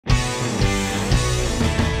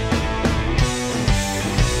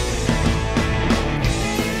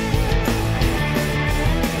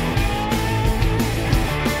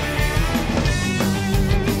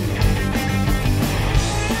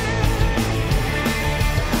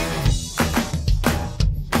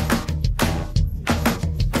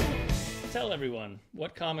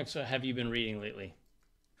what comics have you been reading lately?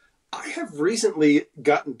 I have recently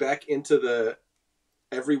gotten back into the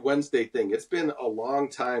every Wednesday thing. It's been a long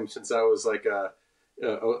time since I was like a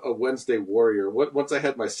Wednesday warrior. Once I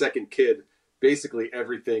had my second kid, basically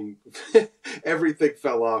everything everything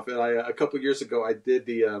fell off. And a couple of years ago, I did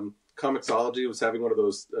the Comixology was having one of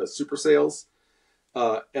those super sales,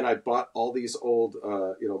 and I bought all these old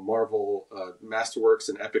Marvel Masterworks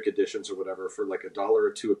and Epic editions or whatever for like $1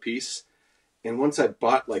 or two a piece. And once I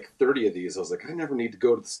bought like 30 of these, I was like, I never need to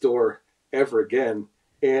go to the store ever again.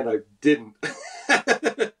 And I didn't.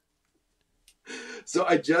 So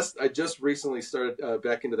I just recently started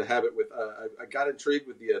back into the habit with I got intrigued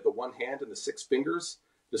with the one hand and the six fingers.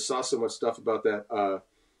 Just saw so much stuff about that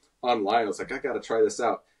online. I was like, I got to try this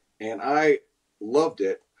out, and I loved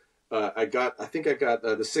it. I think I got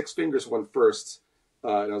the six fingers one first,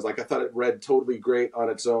 and I was like, I thought it read totally great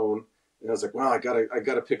on its own, and I was like, wow, I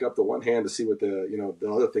gotta pick up the one hand to see what the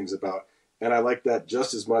other thing's about, and I liked that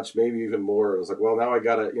just as much, maybe even more. I was like, well, now I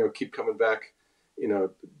gotta keep coming back,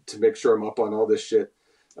 to make sure I'm up on all this shit.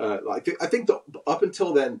 I think up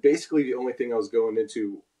until then, basically the only thing I was going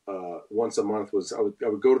into once a month was I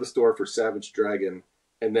would go to the store for Savage Dragon,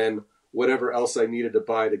 and then whatever else I needed to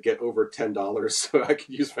buy to get over $10 so I could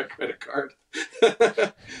use my credit card.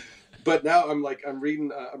 But now I'm reading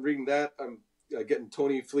that. I'm getting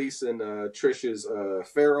Tony Fleece and Trish's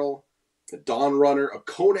Feral, the Dawn Runner.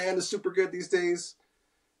 Conan is super good these days.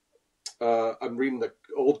 I'm reading the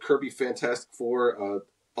old Kirby Fantastic Four,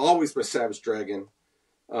 always by Savage Dragon.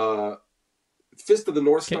 Fist of the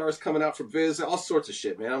North Star is coming out from Viz. All sorts of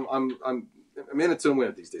shit, man. I'm in it to win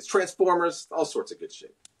it these days. Transformers, all sorts of good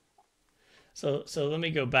shit. So let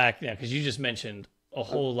me go back now because you just mentioned a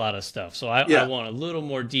whole lot of stuff. So I want a little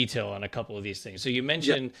more detail on a couple of these things. So you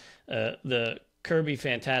mentioned the Kirby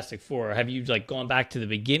Fantastic Four. Have you like gone back to the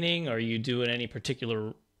beginning? Are you doing any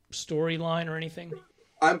particular storyline or anything?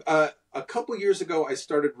 I'm a couple years ago I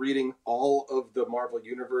started reading all of the Marvel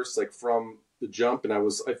universe like from the jump, and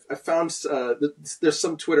I found there's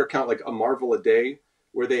some Twitter account like a Marvel a day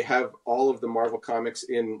where they have all of the Marvel comics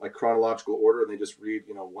in like chronological order, and they just read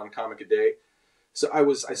one comic a day. So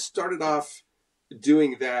I started off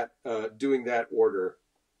doing that order,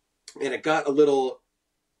 and it got a little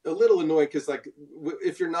annoying because like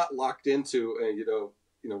if you're not locked into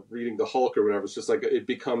reading the Hulk or whatever, it's just like it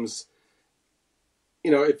becomes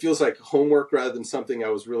it feels like homework rather than something I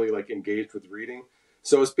was really like engaged with reading.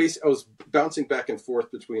 So I was bouncing back and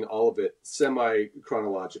forth between all of it semi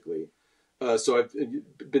chronologically. So I've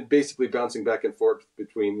been basically bouncing back and forth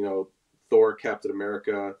between Thor, Captain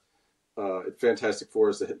America, Fantastic Four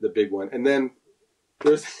is the big one, and then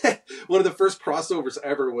there's one of the first crossovers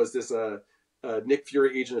ever was this Nick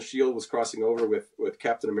Fury, Agent of Shield, was crossing over with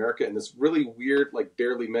Captain America, and this really weird like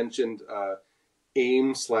barely mentioned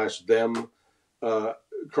AIM/them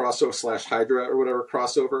crossover / Hydra or whatever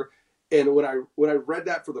crossover. And when I read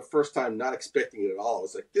that for the first time, not expecting it at all, I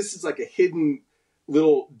was like, this is like a hidden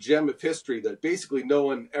little gem of history that basically no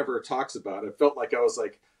one ever talks about. I felt like I was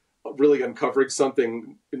like really uncovering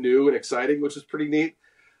something new and exciting, which is pretty neat.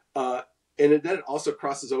 And then it also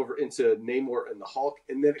crosses over into Namor and the Hulk,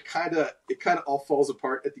 and then it kind of all falls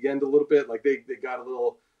apart at the end a little bit. Like they got a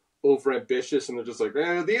little overambitious, and they're just like,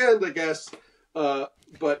 at the end, I guess.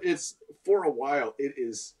 But it's for a while, it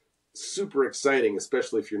is super exciting,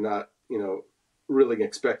 especially if you're not really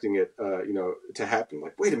expecting it to happen.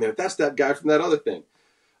 Like, wait a minute, that's that guy from that other thing.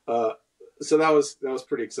 So that was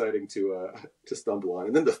pretty exciting to stumble on.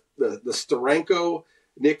 And then the Steranko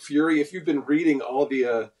Nick Fury. If you've been reading all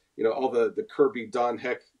the all the Kirby Don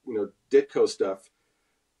Heck Ditko stuff,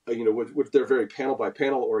 which they're very panel by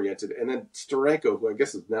panel oriented, and then Steranko, who I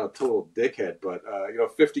guess is now a total dickhead, but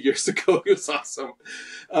 50 years ago he was awesome.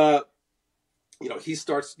 He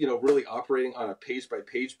starts really operating on a page by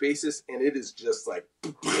page basis, and it is just like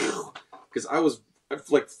because I was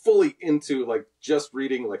like fully into like just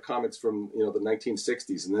reading like comics from the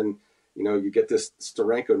 1960s, and then you get this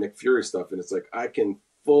Steranko Nick Fury stuff, and it's like I can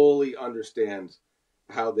fully understand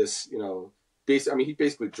how this he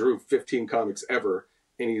basically drew 15 comics ever,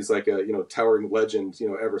 and he's like a towering legend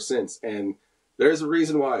ever since, and there's a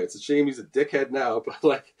reason why. It's a shame he's a dickhead now, but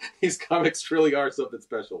like these comics really are something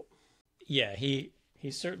special. Yeah, he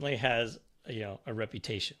certainly has a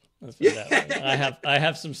reputation. Let's put it that way. I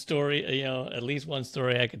have some story, at least one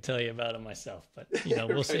story I could tell you about him myself, but we'll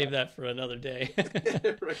right save on. That for another day.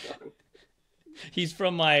 Right on. He's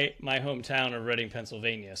from my hometown of Reading,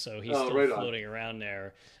 Pennsylvania, so he's still right floating around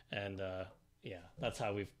there, and that's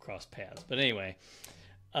how we've crossed paths. But anyway,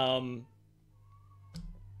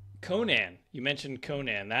 Conan. You mentioned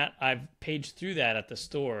Conan. That I've paged through that at the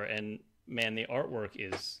store, and man, the artwork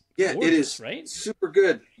is Yeah, gorgeous, it is right? super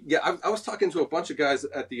good. Yeah, I was talking to a bunch of guys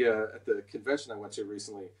at the convention I went to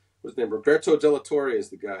recently. What's his name? Roberto Della Torre is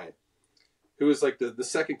the guy who is like the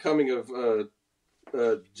second coming of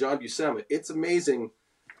John Buscema. It's amazing.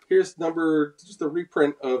 Here's just the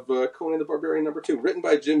reprint of Conan the Barbarian #2, written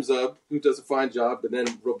by Jim Zub, who does a fine job, but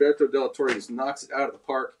then Roberto Della Torre just knocks it out of the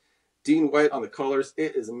park. Dean White on the colors.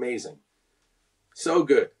 It is amazing. So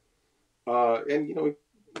good. And,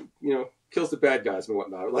 kills the bad guys and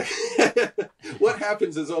whatnot. Like, what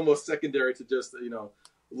happens is almost secondary to just,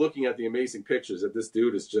 looking at the amazing pictures that this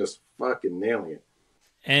dude is just fucking nailing it.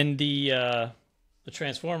 And the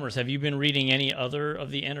Transformers, have you been reading any other of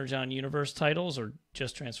the Energon Universe titles, or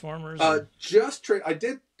just Transformers? I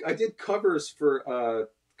did covers for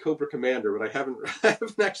Cobra Commander, but I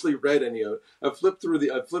haven't actually read any of it. I flipped through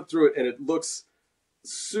it, and it looks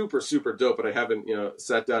super, super dope, but I haven't,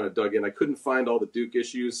 sat down and dug in. I couldn't find all the Duke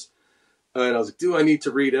issues. And I was like, do I need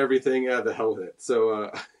to read everything? Yeah, the hell with it.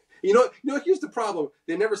 So, here's the problem.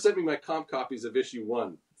 They never sent me my comp copies of issue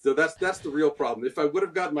 1. So that's the real problem. If I would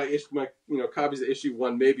have gotten my copies of issue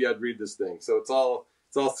 1, maybe I'd read this thing. So it's all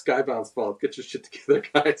Skybound's fault. Get your shit together,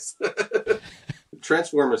 guys.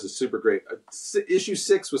 Transformers is super great. Issue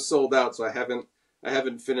 6 was sold out, so I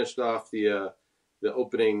haven't finished off the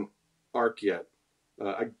opening arc yet.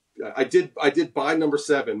 I did buy number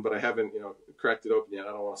 7, but I haven't cracked it open yet.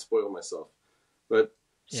 I don't want to spoil myself. But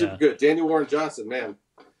super good. Daniel Warren Johnson, man,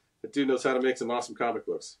 that dude knows how to make some awesome comic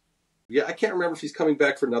books. Yeah, I can't remember if he's coming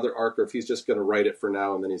back for another arc or if he's just going to write it for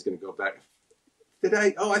now and then he's going to go back.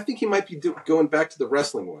 I think he might be going back to the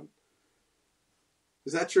wrestling one.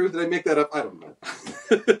 Is that true? Did I make that up? I don't know.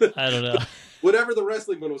 I don't know. Whatever the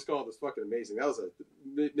wrestling one was called was fucking amazing. That was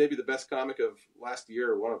maybe the best comic of last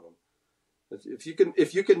year or one of them. If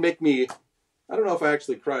you can make me, I don't know if I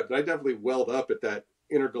actually cried, but I definitely welled up at that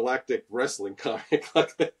intergalactic wrestling comic.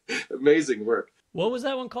 Like, amazing work. What was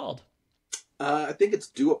that one called? I think it's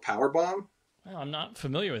Do a Powerbomb. Well, I'm not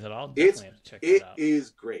familiar with it. I'll definitely have to check that out. It is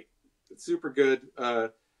great. It's super good.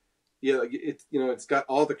 It's got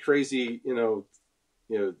all the crazy, Daniel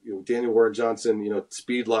Warren Johnson,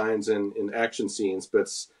 speed lines and action scenes, but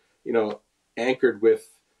it's, anchored with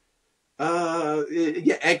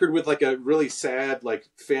like a really sad like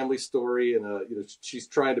family story, and she's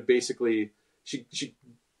trying to basically she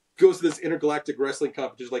goes to this intergalactic wrestling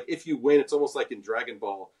competition. Like, if you win, it's almost like in Dragon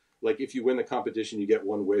Ball. Like, if you win the competition, you get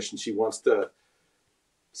one wish, and she wants to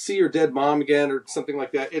see her dead mom again or something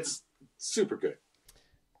like that. It's super good.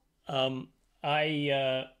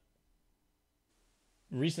 I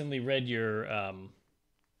recently read your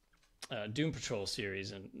Doom Patrol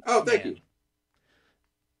series, and thank you.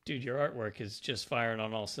 Dude, your artwork is just firing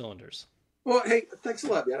on all cylinders. Well, hey, thanks a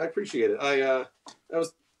lot, man. I appreciate it. I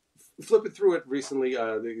was flipping through it recently.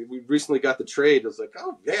 We recently got the trade. I was like,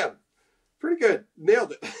 oh, damn, pretty good.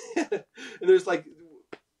 Nailed it. And there's like,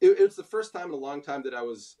 it's the first time in a long time that I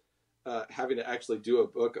was having to actually do a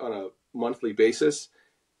book on a monthly basis.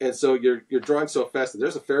 And so you're drawing so fast that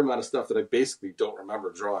there's a fair amount of stuff that I basically don't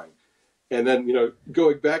remember drawing. And then,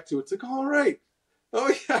 going back to it, it's like, all right.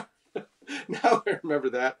 Oh, yeah. Now I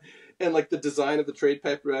remember that. And like the design of the trade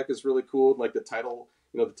paperback is really cool. Like the title,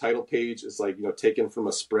 the title page is like, taken from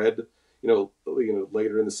a spread,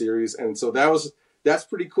 later in the series. And so that's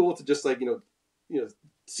pretty cool to just like,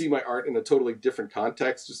 see my art in a totally different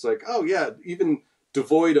context. Just like, oh yeah, even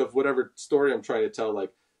devoid of whatever story I'm trying to tell,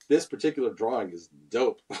 like this particular drawing is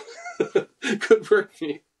dope. Good work,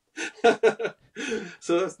 me.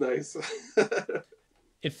 So that's nice.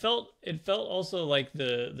 It felt also like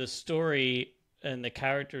the story and the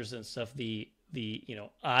characters and stuff, the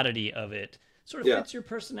oddity of it sort of fits your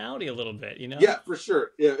personality a little bit, Yeah, for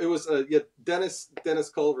sure. Yeah, it was Dennis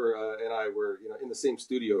Culver and I were in the same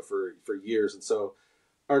studio for years, and so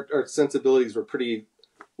our sensibilities were pretty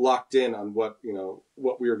locked in on what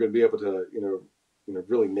we were going to be able to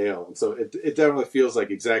really nail, and so it definitely feels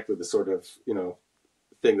like exactly the sort of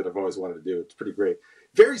thing that I've always wanted to do. It's pretty great.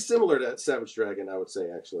 Very similar to Savage Dragon, I would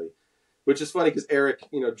say, actually, which is funny because Eric,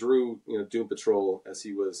 drew, Doom Patrol as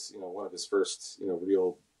he was, one of his first,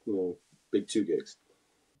 real, big 2 gigs.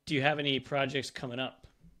 Do you have any projects coming up?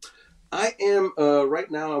 I am,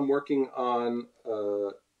 right now I'm working on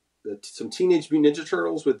some Teenage Mutant Ninja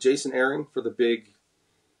Turtles with Jason Aaron for the big,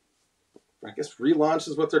 I guess, relaunch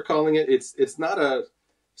is what they're calling it. It's not a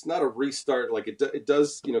restart. Like it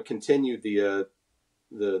does, continue the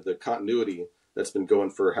continuity that's been going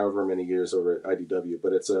for however many years over at IDW,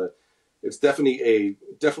 but it's definitely a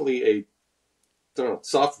I don't know,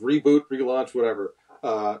 soft reboot, relaunch, whatever.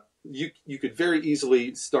 You could very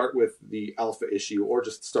easily start with the alpha issue or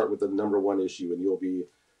just start with the #1 issue, and you'll be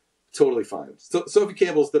totally fine. So, Sophie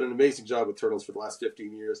Campbell's done an amazing job with Turtles for the last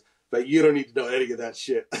 15 years, but you don't need to know any of that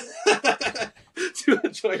shit to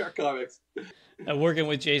enjoy our comics. Working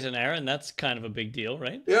with Jason Aaron, that's kind of a big deal,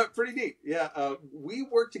 right? Yeah, pretty neat. Yeah, we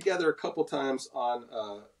worked together a couple times on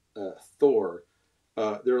Thor.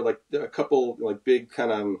 There were like a couple like big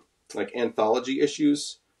kind of like anthology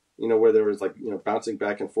issues, where there was like bouncing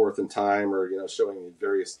back and forth in time, or showing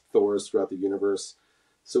various Thors throughout the universe.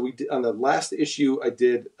 So we did, on the last issue, I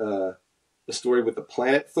did a story with the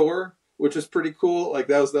planet Thor, which was pretty cool. Like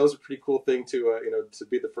that was a pretty cool thing to to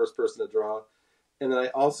be the first person to draw. And then I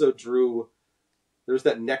also drew. There's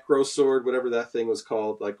that Necro sword, whatever that thing was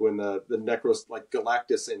called. Like when the Necros, like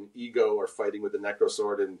Galactus and Ego are fighting with the Necro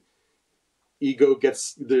sword, and Ego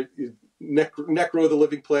gets the Necro the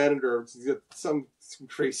living planet, or some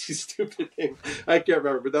crazy stupid thing. I can't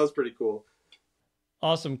remember, but that was pretty cool.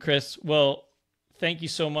 Awesome, Chris. Well, thank you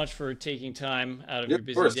so much for taking time out of your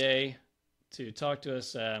busy day to talk to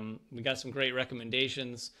us. We got some great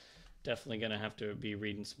recommendations. Definitely going to have to be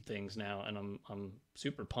reading some things now, and I'm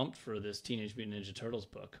super pumped for this Teenage Mutant Ninja Turtles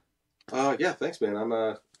book. Yeah, thanks, man.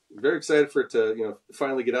 I'm very excited for it to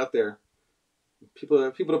finally get out there.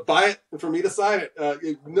 People to buy it and for me to sign it. I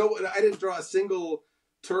didn't draw a single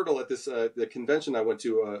turtle at this the convention I went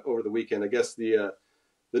to over the weekend. I guess the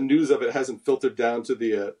news of it hasn't filtered down to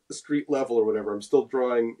the street level or whatever. I'm still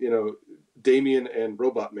drawing, Damien and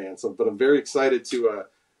Robot Man. But I'm very excited to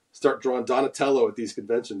start drawing Donatello at these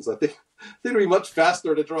conventions. I think it'll be much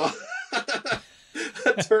faster to draw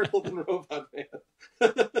a turtle than Robot Man.